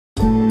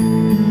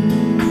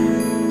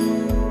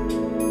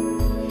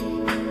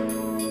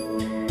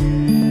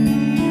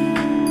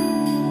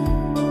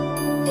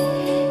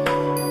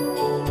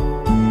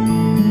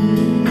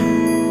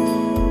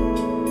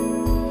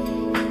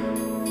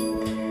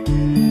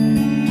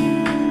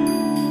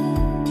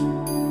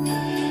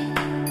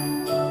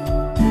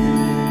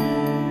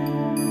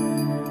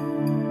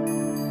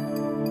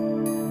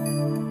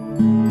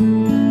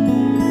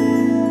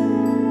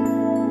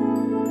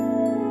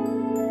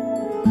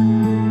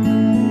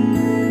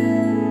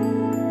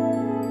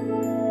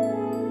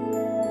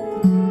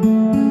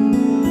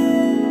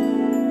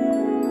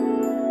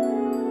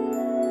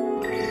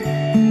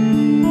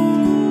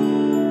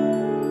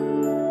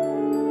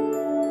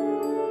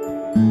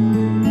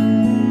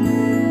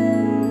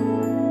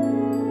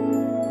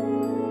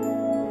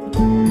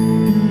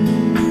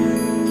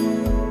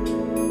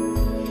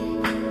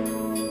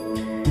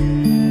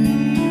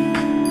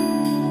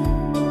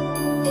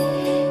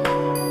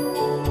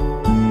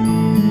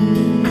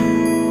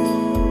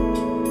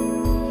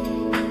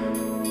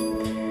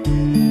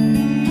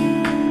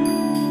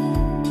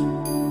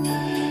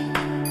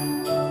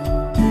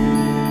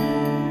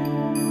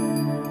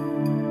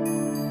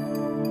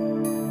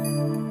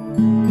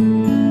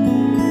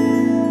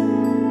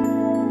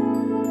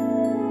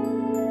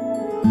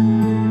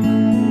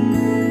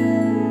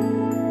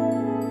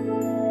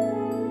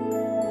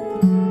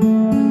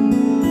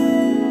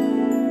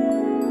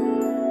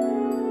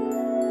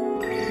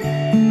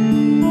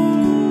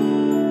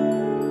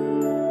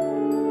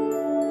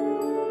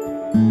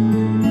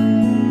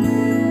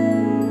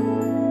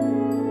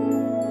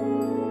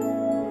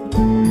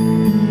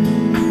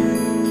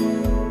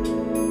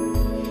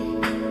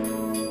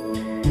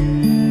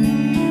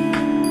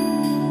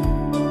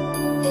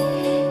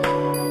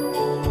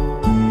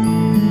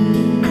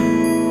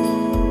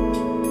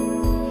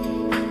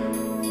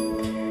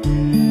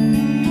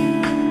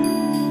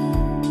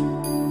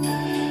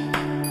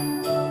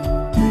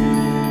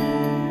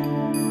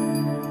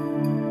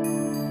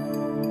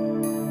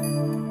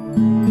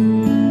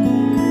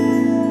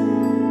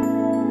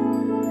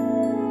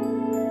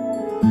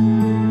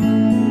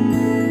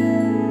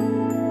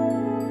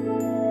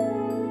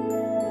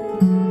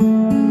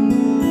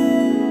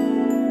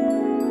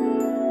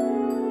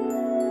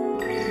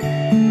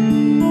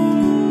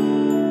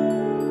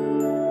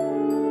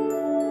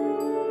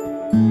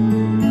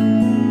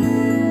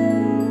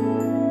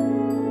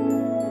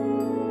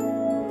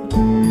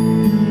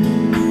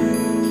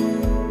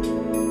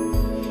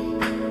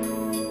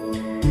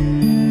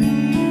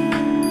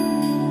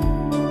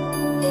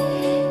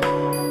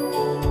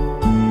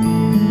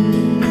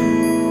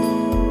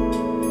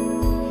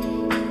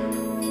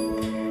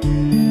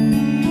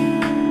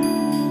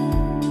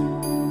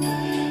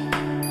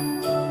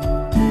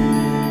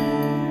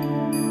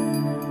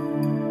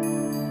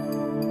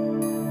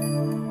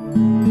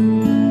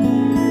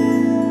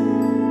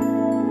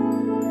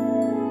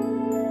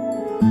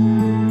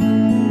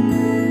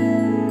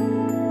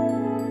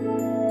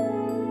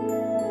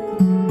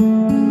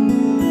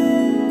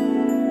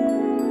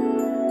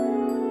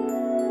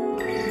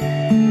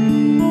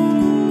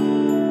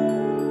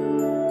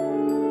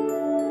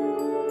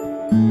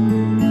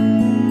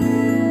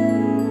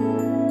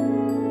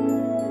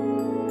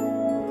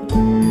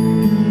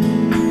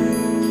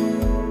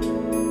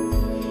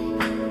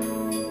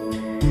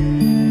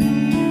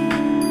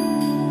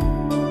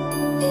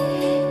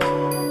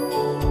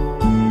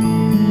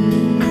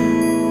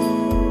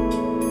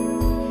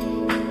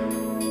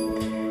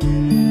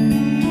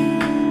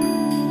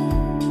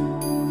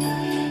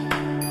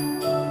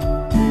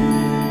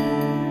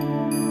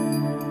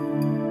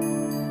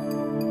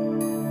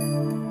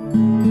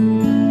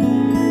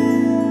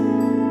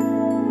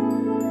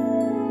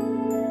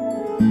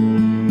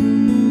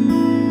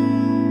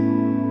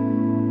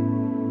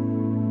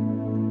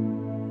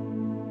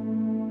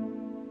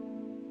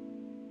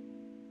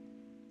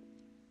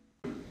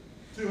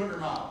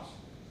miles.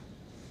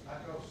 I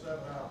go 7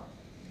 hours.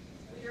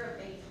 You're a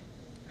baby.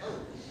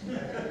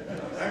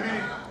 How many?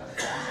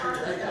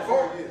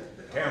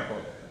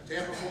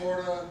 Tampa,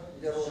 Florida.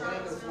 You got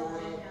Orlando,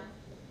 Florida.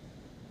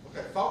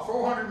 Okay,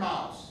 400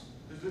 miles.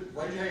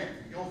 Raise your hand.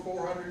 You going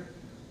 400?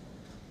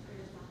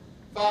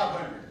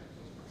 500.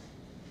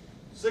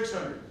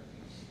 600.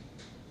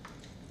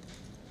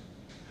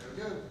 There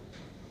we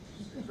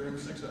go.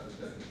 600.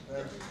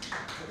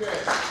 Okay.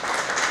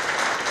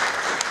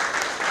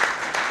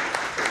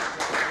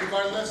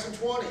 Anybody less than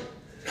 20?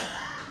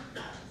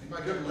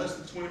 Anybody good less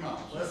than 20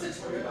 miles? Less than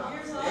 20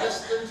 miles. Less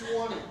than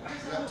 20.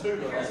 Got 2 of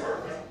them.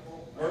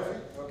 Murphy,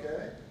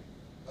 okay.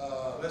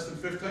 Less than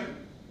 15?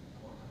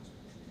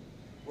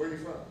 Where are you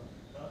from?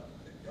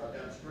 Right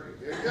down the street.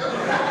 There you go.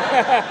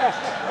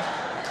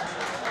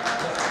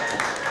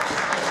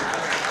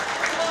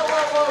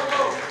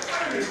 Whoa.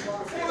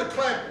 Before the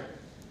clapping,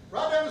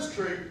 right down the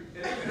street,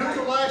 who's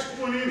the last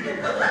one in here?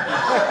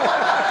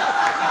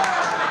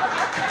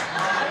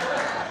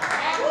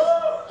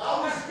 I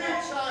was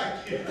speech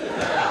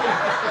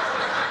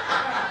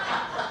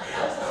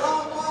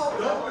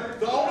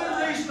The only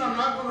reason I'm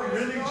not going to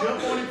really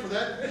jump on him for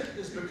that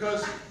is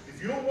because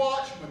if you'll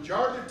watch,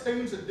 majority of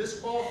teams that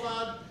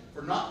disqualified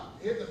for not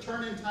hitting the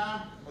turn-in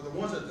time are the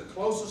ones at the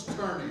closest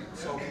turn-in.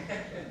 So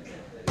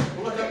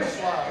we'll look up the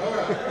slide. All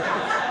right.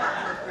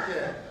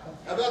 Okay.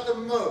 How about the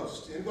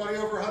most? Anybody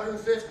over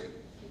 150?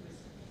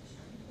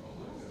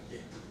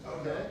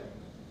 Okay.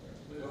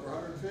 Over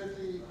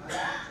 150.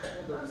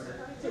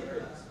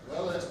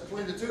 Well, that's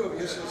between the two of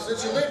you. So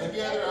since you live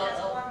together,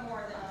 That's one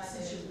more than I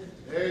do.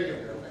 there you go.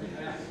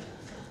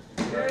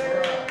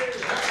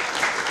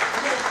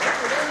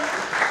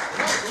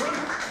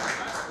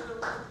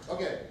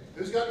 Okay,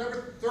 who's got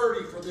number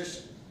 30 for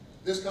this?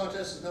 This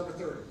contest is number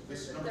 30.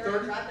 This is number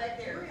 30. Right back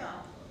there.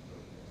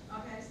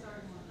 Okay, it's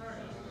 31.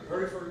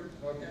 30 for,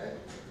 okay.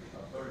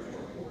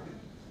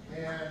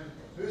 And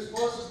who's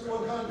closest to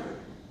 100?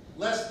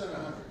 Less than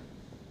 100.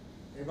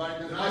 Anybody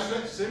in the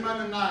 90s? Is anybody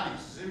in the 90s?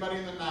 Is anybody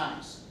in the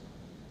 90s?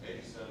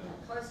 87.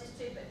 Closest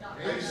to, but not.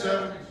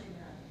 87.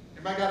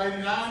 Anybody got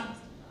 89?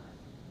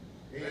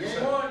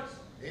 88.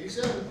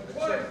 87.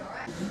 All right.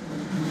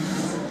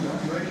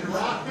 Raise your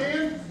right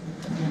hand.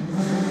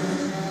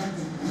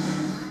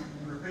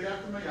 Repeat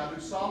after me. I do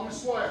solemnly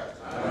swear.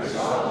 I do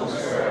solemnly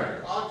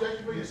swear.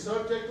 Objectively and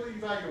subjectively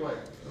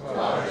evaluate.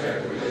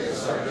 Objectively and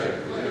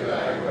subjectively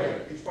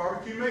evaluate. Each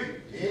barbecue meat.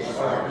 Each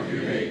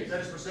barbecue meat.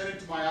 That is presented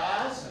to my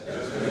eyes. That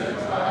is presented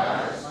to my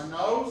eyes. My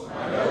nose.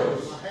 My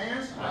nose. My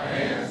hands. My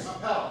hands. My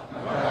palate. My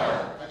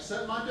palate. I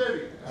accept my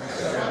duty. I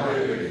accept my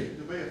duty.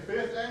 To be a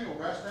 5th annual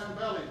Brasstown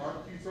Valley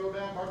Barbecue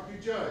Throwdown Barbecue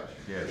Judge.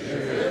 Yes. The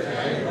 5th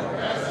annual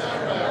Brasstown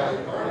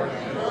Valley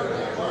Barbecue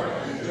Throwdown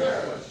Barbecue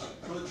Judge.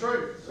 For the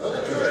truth. For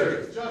the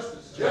truth.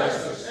 Justice.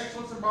 Justice.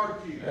 Excellence in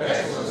barbecue.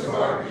 Excellence in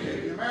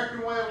barbecue. The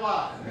American way of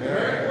life. The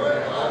American way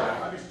of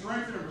life. I be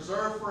strengthened and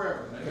preserved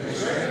forever. Your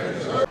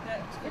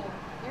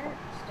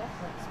stuff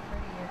looks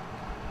prettier.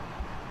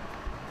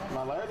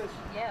 My lattice?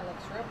 Yeah, it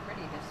looks real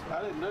pretty this week.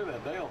 I didn't know that.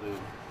 Dale did.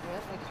 Yeah,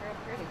 it looks real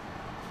pretty.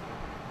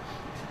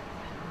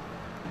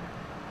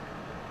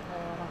 Oh, I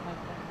don't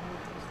like that.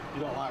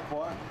 You don't like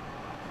what?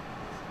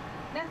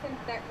 Nothing,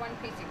 that one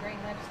piece of green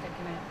lipstick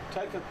in it.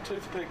 Take a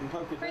toothpick and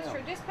poke it Christopher,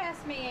 down. just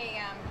pass me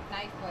a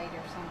knife blade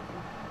or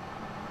something.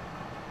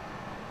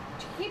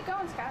 Keep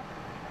going, Scott.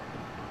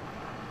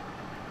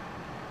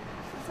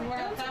 We're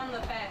on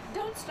the fast.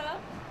 Don't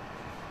stop.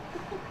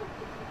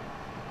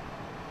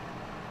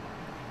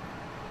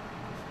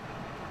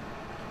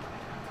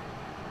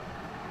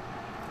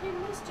 Hey,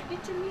 mister,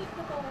 get your meat in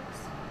the box.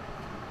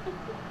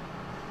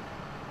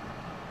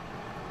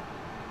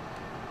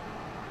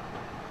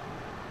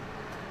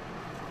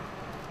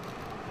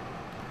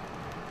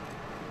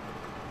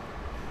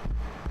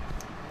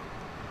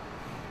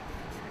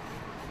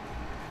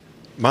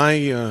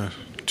 My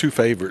two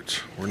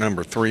favorites were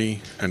number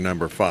 3 and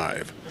number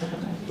 5.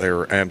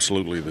 They're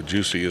absolutely the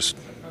juiciest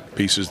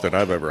pieces that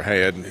I've ever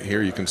had.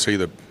 Here you can see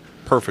the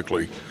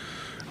perfectly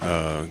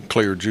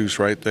clear juice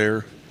right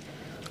there.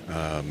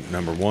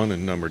 Number 1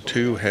 and number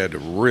 2 had a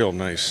real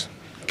nice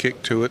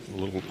kick to it, a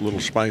little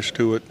spice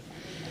to it.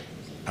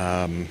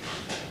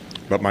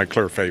 But my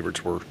clear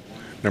favorites were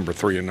number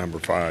 3 and number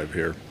 5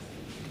 here.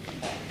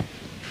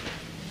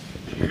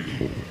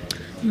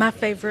 My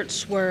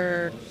favorites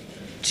were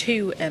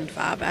 2 and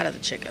 5 out of the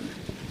chicken.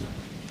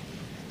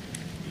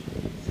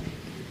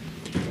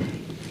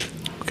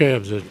 Okay,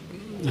 of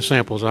the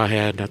samples I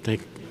had, I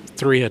think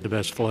 3 had the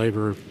best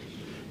flavor.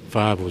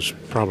 5 was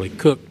probably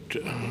cooked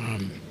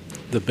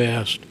the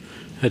best.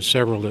 Had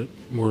several that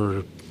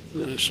were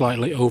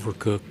slightly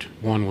overcooked.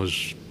 1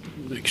 was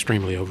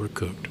extremely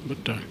overcooked,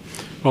 but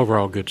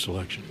overall good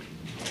selection.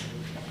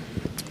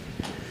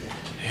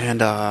 And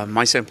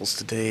my samples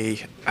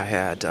today, I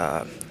had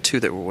 2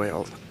 that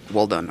were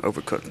well done,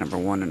 overcooked, number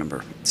 1 and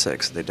number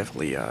 6. They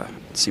definitely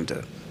seem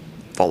to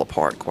fall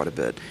apart quite a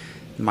bit.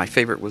 My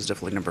favorite was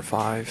definitely number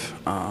 5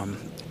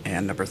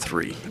 and number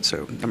 3.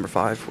 So number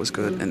 5 was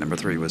good, and number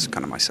 3 was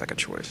kind of my second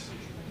choice.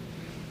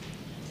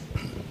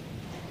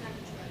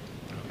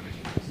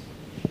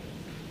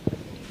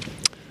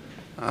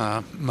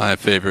 My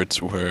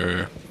favorites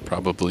were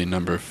probably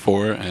number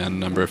 4 and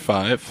number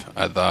 5.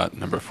 I thought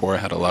number 4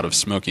 had a lot of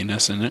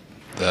smokiness in it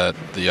that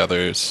the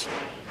others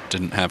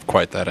didn't have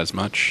quite that as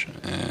much,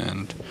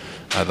 and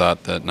I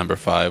thought that number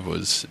 5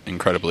 was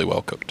incredibly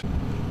well cooked.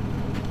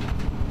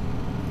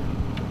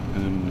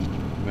 And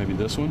maybe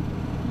this one?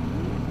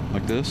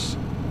 Like this?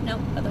 No,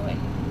 other way.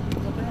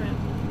 Flip it around.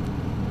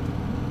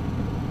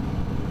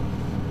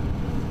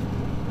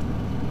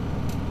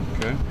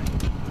 Okay.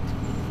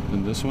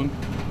 And this one?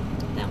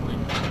 That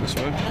one. This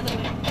way? Other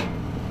way.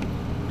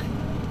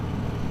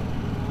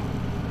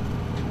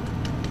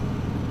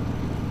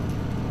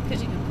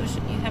 Because you can push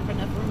it, you have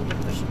enough room to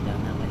push it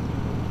down that way.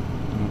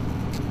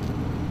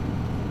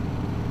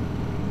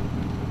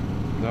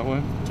 That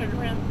way? Turn it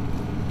around.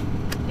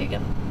 There you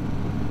go.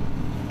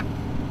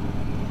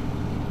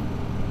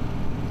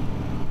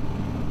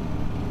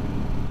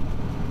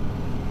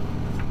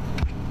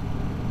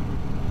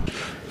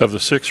 Of the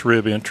 6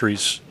 rib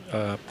entries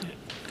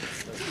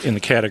in the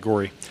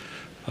category,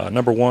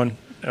 number 1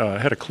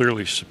 had a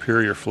clearly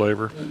superior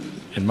flavor,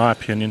 in my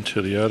opinion,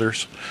 to the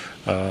others.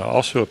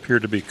 Also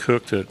appeared to be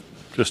cooked at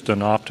just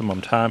an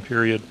optimum time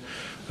period.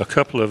 A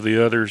couple of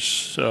the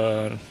others,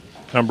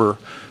 number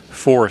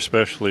 4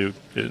 especially,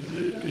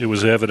 it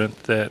was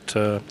evident that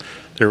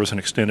there was an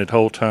extended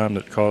hold time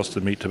that caused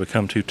the meat to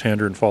become too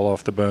tender and fall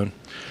off the bone.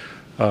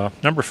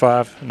 Number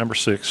 5 and number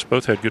 6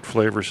 both had good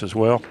flavors as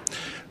well.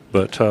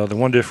 But the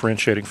one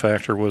differentiating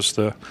factor was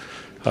the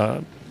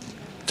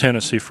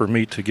tendency for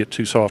meat to get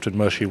too soft and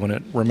mushy when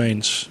it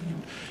remains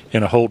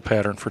in a hold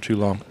pattern for too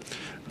long.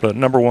 But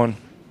number 1,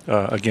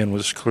 again,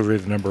 was clearly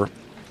the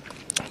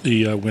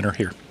winner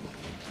here.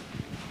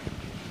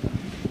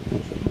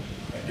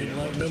 Didn't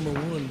like number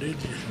 1,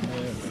 did you?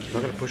 I'm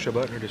not going to push a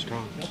button or just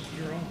talk.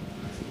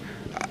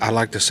 I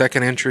like the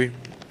second entry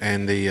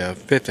and the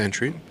 5th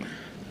entry.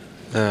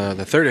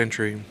 The 3rd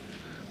entry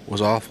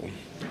was awful.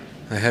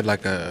 It had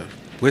like a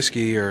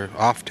whiskey or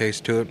off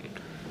taste to it,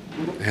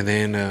 and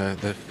then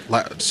the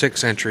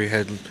 6th entry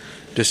had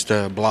just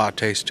a blah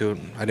taste to it.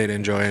 I didn't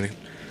enjoy any.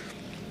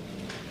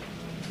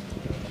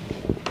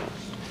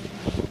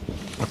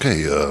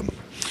 Okay,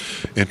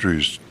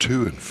 entries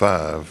 2 and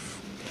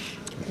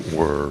 5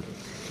 were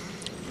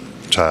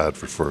tied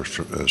for first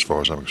as far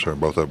as I'm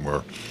concerned. Both of them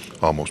were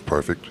almost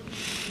perfect.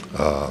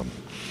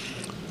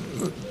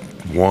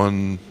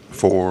 1,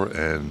 4,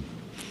 and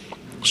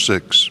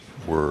 6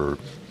 were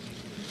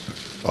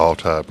all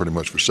tied pretty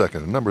much for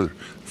second. And number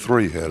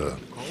 3 had a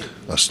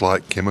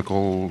slight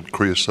chemical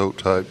creosote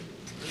type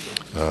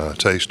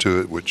taste to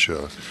it, which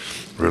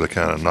really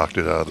kind of knocked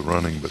it out of the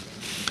running. But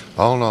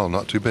all in all,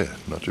 not too bad,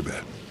 not too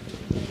bad.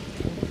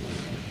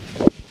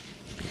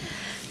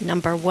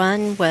 Number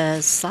 1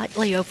 was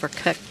slightly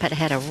overcooked, but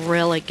had a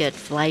really good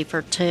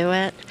flavor to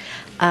it.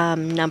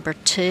 Number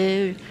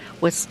 2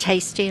 was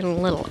tasty and a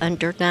little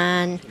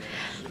underdone.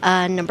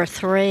 Number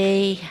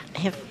 3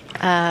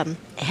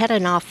 had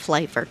an off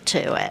flavor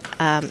to it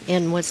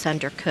and was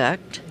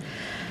undercooked.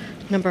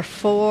 Number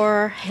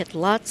 4 had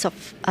lots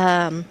of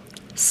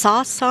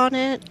sauce on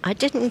it. I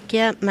didn't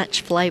get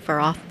much flavor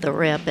off the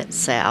rib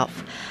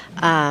itself.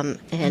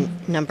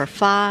 And number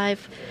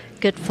 5,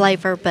 good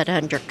flavor but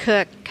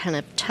undercooked, kind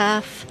of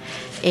tough.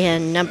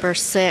 And number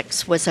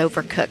 6 was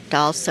overcooked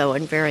also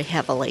and very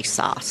heavily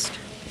sauced.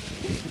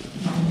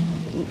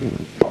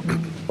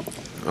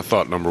 I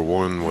thought number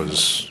 1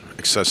 was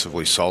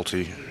excessively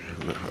salty.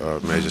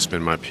 May have just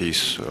been my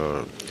piece,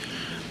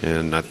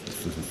 and I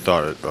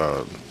thought it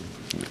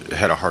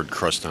had a hard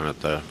crust on it.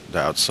 The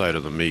outside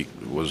of the meat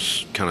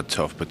was kind of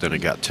tough, but then it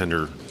got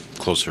tender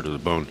closer to the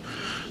bone.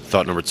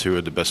 Thought number 2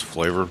 had the best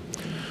flavor.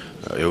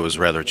 It was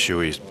rather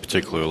chewy,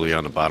 particularly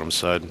on the bottom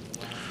side.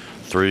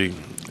 3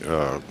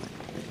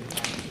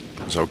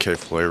 was okay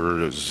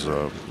flavor. It was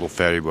a little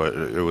fatty, but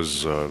it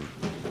was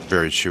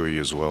very chewy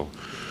as well.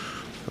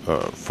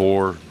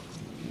 4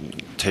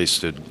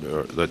 tasted,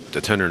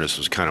 the tenderness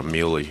was kind of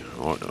mealy,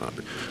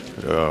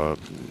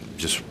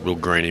 just real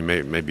grainy,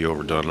 maybe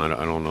overdone,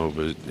 I don't know,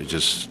 but it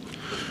just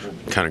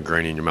kind of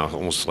grainy in your mouth,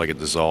 almost like it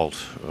dissolved.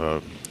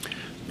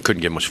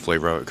 Couldn't get much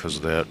flavor out because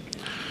of that.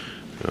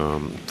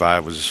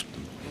 5 was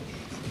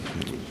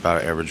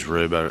about an average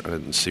rib. I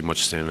didn't see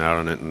much standing out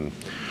on it, and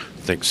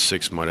I think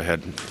 6 might have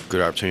had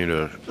good opportunity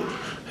to,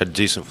 had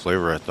decent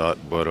flavor, I thought,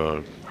 but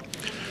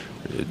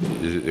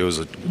it was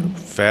a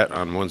fat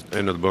on one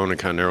end of the bone and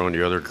kind of narrow on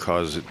the other,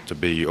 caused it to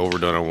be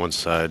overdone on one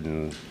side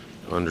and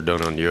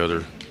underdone on the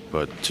other.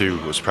 But 2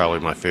 was probably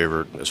my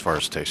favorite as far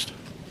as taste.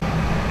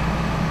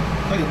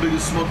 I think the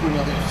biggest smoke ring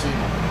I think I've seen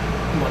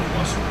in money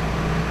muscle.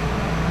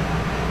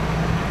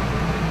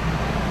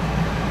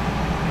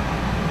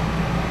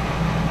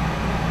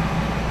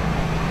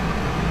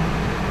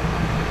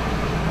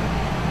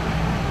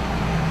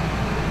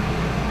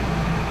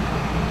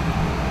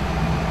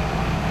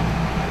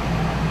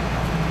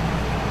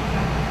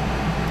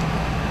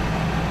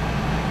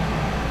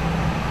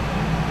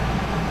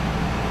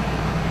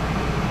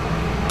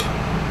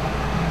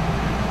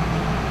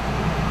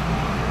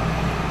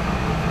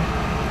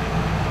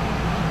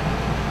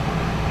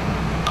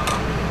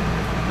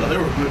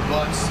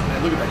 butts.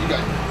 Man, look at that. You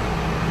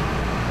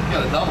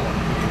got a double one.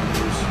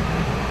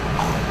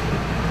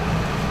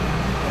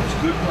 Those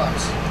good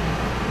butts.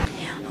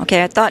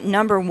 Okay, I thought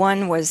number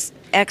 1 was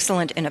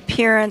excellent in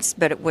appearance,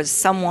 but it was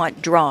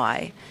somewhat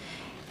dry.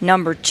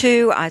 Number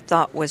 2 I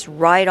thought was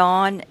right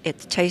on. It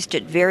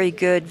tasted very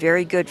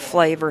good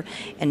flavor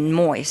and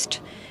moist.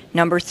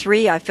 Number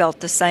 3 I felt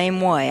the same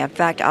way. In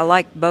fact, I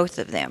liked both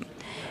of them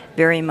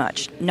very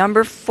much.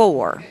 Number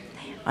 4,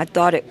 I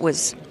thought it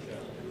was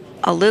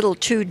a little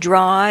too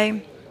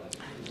dry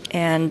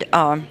and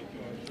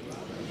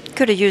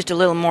could have used a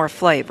little more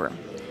flavor.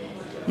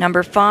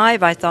 Number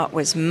 5 I thought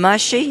was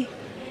mushy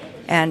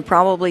and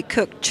probably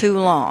cooked too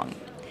long.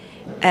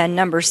 And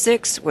number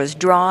 6 was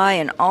dry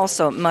and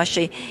also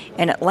mushy,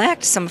 and it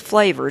lacked some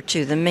flavor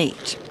to the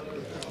meat.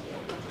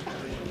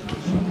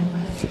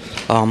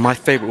 My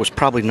favorite was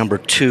probably number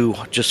 2,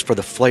 just for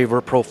the flavor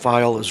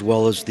profile as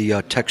well as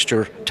the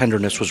texture,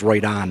 tenderness was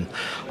right on.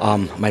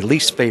 My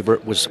least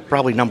favorite was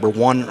probably number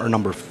 1 or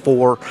number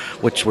 4,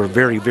 which were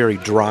very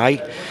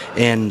dry.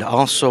 And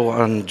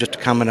also, just to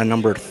comment on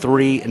number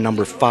 3 and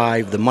number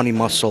 5, the money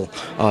mussel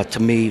to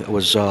me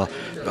was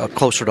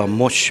closer to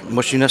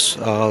mushiness.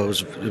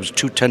 It was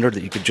too tender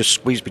that you could just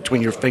squeeze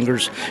between your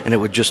fingers and it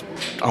would just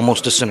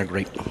almost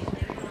disintegrate.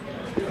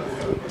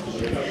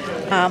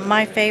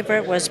 My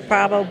favorite was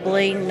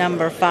probably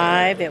number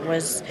 5. It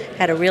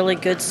had a really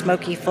good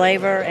smoky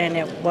flavor and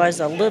it was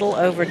a little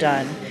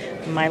overdone.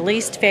 My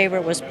least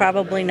favorite was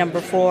probably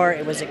number 4.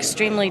 It was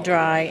extremely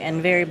dry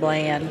and very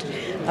bland.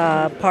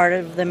 Part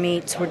of the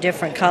meats were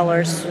different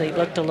colors, so they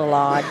looked a little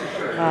odd.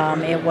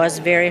 It was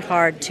very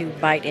hard to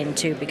bite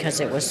into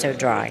because it was so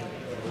dry.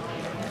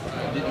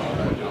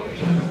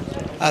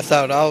 I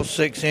thought all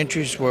 6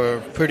 entries were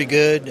pretty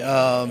good.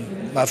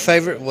 My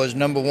favorite was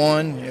number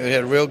 1. It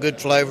had a real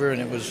good flavor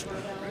and it was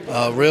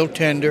real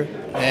tender.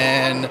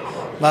 And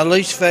my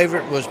least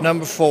favorite was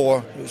number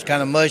 4. It was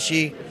kind of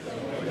mushy.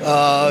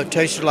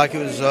 Tasted like it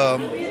was a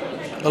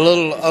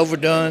little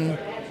overdone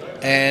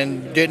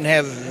and didn't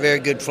have very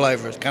good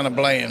flavor. It's kind of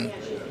bland.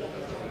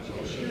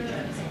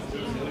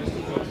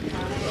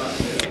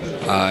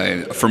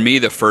 For me,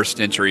 the first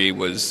entry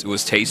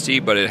was tasty,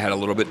 but it had a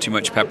little bit too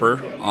much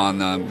pepper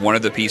on one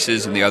of the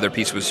pieces, and the other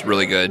piece was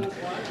really good.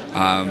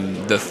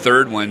 The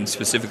third one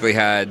specifically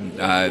had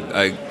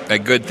a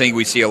good thing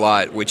we see a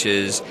lot, which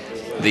is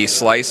the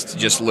sliced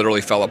just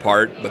literally fell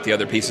apart, but the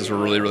other pieces were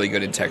really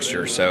good in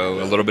texture.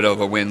 So a little bit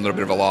of a win, a little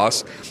bit of a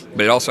loss,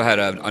 but it also had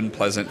an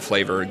unpleasant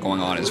flavor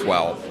going on as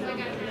well.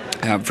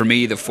 For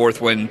me, the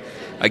fourth one,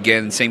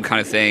 again, same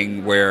kind of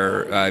thing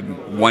where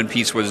one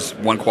piece was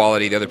one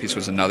quality, the other piece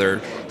was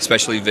another,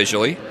 especially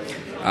visually.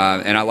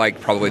 And I like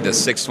probably the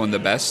sixth one the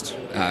best.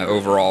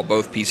 Overall,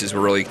 both pieces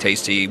were really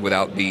tasty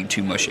without being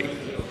too mushy.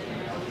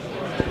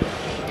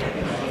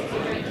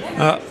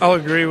 I'll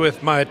agree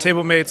with my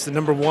table mates. The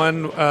number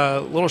 1,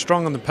 a little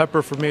strong on the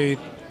pepper for me.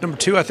 Number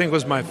 2, I think,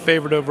 was my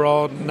favorite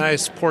overall.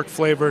 Nice pork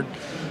flavored.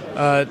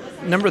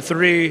 Number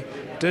 3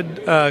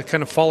 did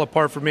kind of fall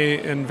apart for me,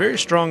 and very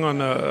strong on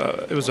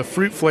it was a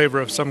fruit flavor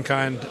of some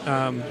kind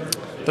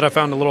that I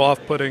found a little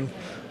off-putting.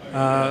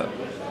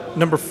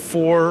 Number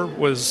 4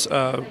 was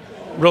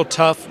real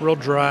tough, real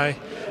dry,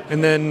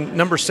 and then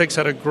number 6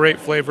 had a great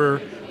flavor,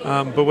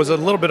 but was a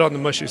little bit on the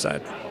mushy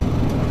side.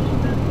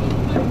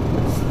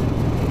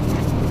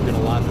 We're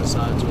gonna line the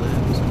sides with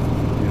that.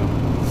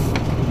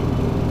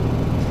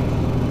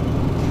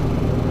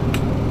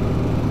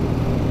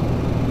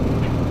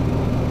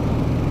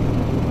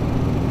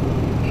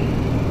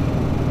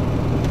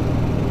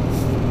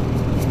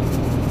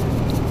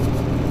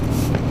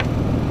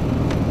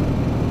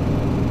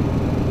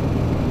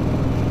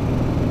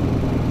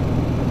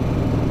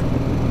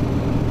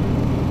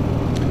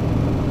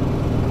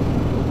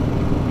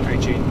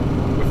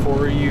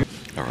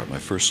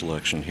 First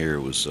selection here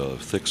was a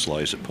thick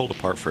slice. It pulled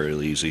apart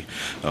fairly easy,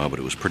 but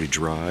it was pretty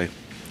dry.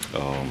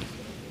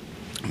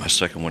 My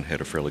second one had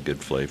a fairly good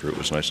flavor. It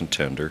was nice and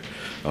tender.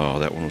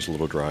 That one was a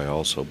little dry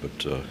also,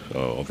 but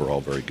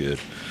overall very good.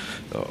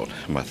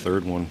 My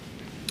third one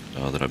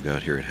that I've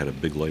got here, it had a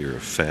big layer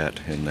of fat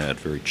in that,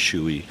 very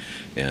chewy,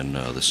 and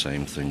the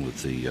same thing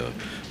with the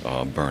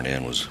burnt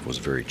end was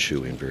very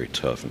chewy and very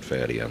tough and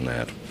fatty on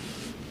that.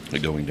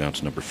 Going down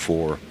to number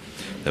 4,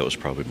 that was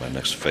probably my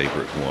next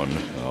favorite one.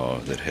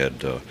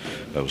 That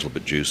was a little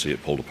bit juicy.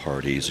 It pulled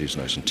apart easy. It's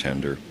nice and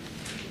tender.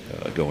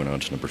 Going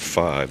on to number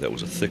 5, that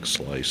was a thick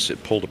slice.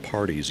 It pulled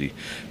apart easy,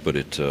 but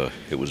it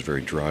was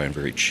very dry and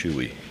very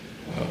chewy.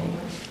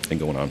 And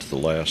going on to the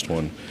last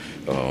one,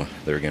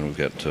 there again we've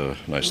got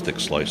nice thick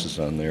slices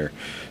on there.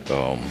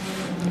 But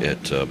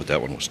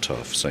that one was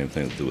tough. Same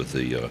thing with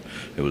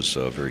it was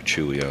very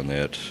chewy on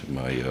that.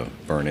 My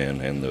burn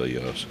end and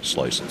the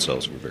slice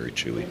itself were very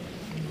chewy.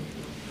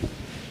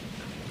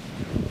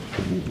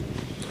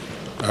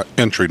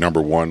 Entry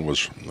number 1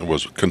 was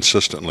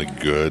consistently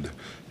good.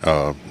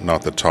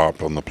 Not the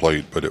top on the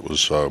plate, but it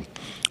was a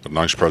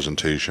nice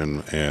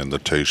presentation, and the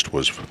taste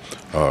was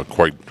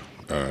quite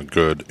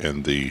good,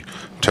 and the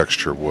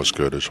texture was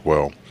good as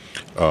well.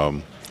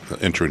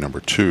 Entry number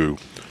 2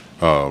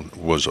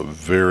 was a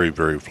very,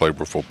 very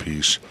flavorful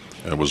piece,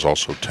 and was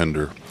also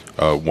tender.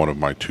 One of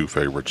my two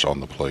favorites on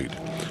the plate.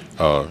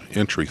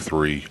 Entry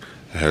 3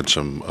 had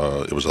some,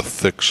 it was a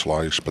thick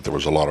slice, but there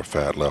was a lot of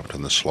fat left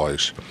in the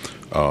slice,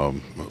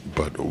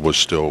 but was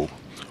still,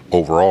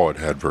 overall, it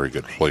had very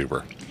good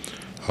flavor.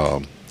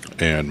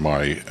 And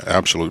my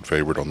absolute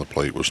favorite on the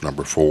plate was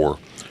number 4.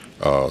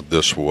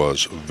 This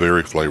was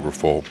very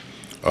flavorful.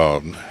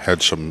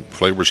 Had some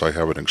flavors I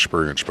haven't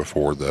experienced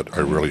before that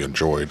I really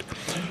enjoyed.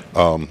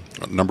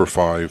 Number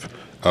 5,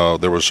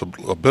 there was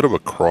a bit of a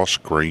cross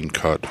grain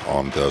cut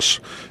on this,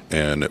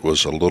 and it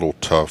was a little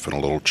tough and a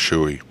little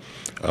chewy.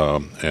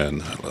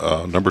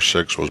 And number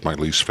 6 was my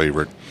least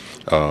favorite.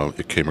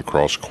 It came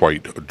across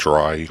quite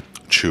dry,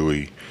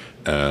 chewy,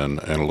 and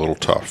a little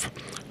tough,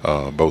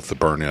 both the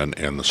burn in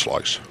and the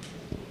slice.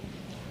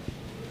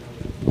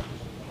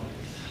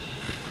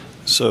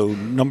 So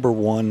number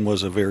 1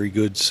 was a very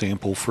good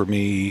sample for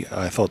me.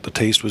 I thought the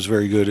taste was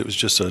very good. It was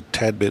just a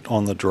tad bit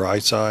on the dry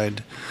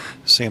side.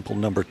 Sample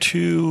number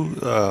 2,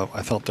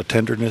 I thought the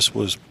tenderness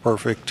was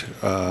perfect.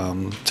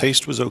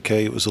 Taste was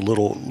okay. It was a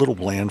little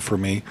bland for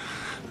me.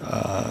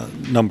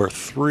 Number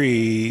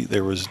 3,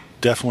 there was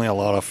definitely a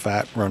lot of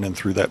fat running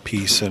through that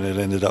piece, and it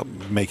ended up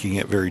making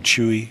it very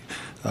chewy.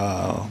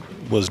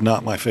 Was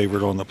not my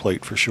favorite on the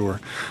plate for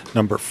sure.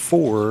 Number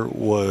 4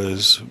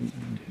 was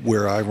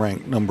where I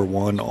ranked number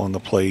 1 on the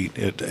plate.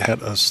 It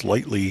had a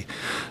slightly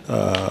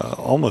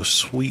almost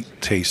sweet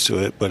taste to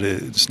it, but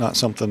it's not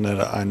something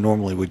that I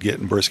normally would get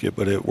in brisket,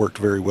 but it worked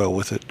very well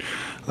with it.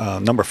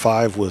 Number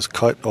 5 was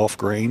cut off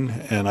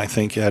grain, and I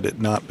think had it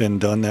not been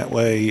done that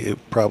way, it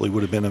probably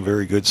would have been a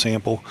very good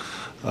sample.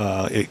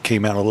 It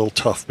came out a little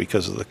tough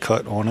because of the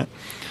cut on it.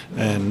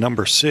 And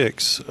number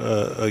 6,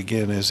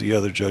 again, as the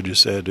other judges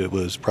said, it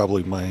was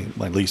probably my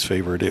least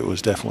favorite. It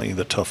was definitely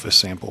the toughest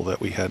sample that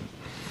we had.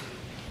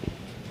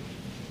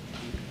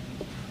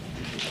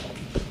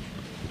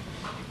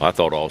 I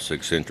thought all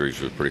 6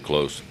 entries were pretty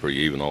close, pretty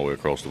even all the way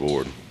across the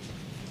board.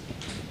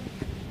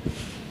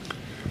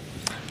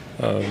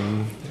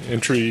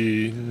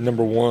 Entry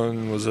number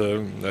 1 was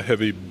a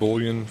heavy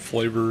bouillon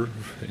flavor,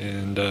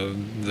 and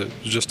that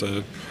was just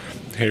a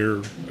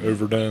hair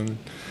overdone.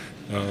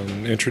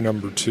 Entry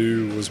number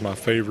 2 was my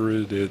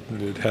favorite.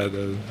 It had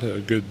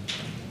a good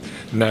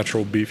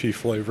natural beefy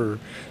flavor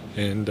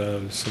and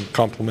some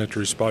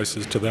complementary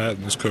spices to that,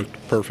 and was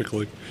cooked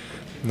perfectly.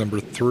 Number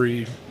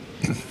 3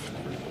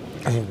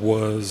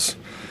 was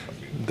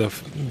the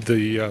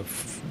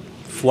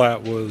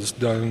flat was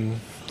done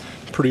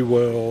pretty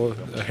well,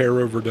 a hair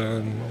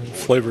overdone,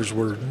 flavors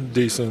were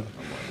decent,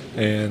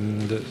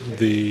 and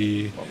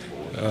the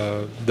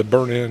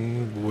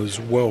burn-in was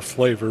well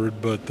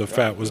flavored, but the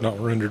fat was not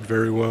rendered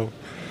very well.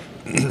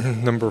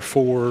 Number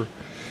 4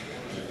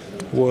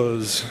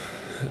 was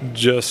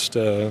just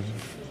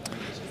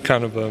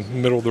kind of a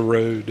middle of the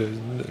road.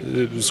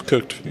 It was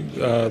cooked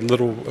a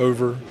little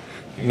over.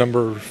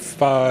 Number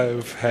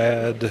 5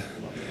 had,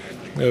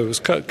 it was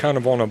cut kind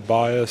of on a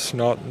bias,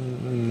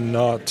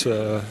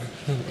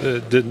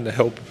 it didn't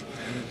help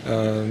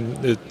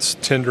its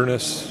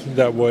tenderness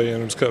that way,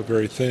 and it was cut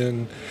very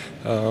thin.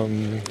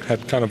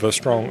 Had kind of a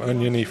strong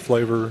oniony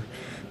flavor,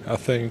 I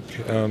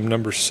think.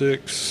 Number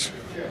 6,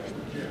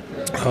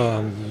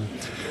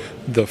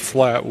 the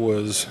flat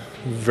was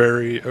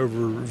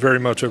very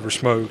much over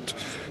smoked,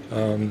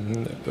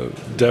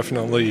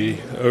 definitely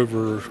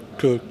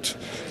overcooked,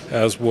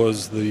 as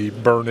was the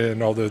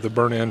burn-in, although the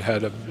burn-in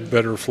had a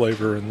better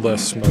flavor and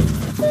less smoke.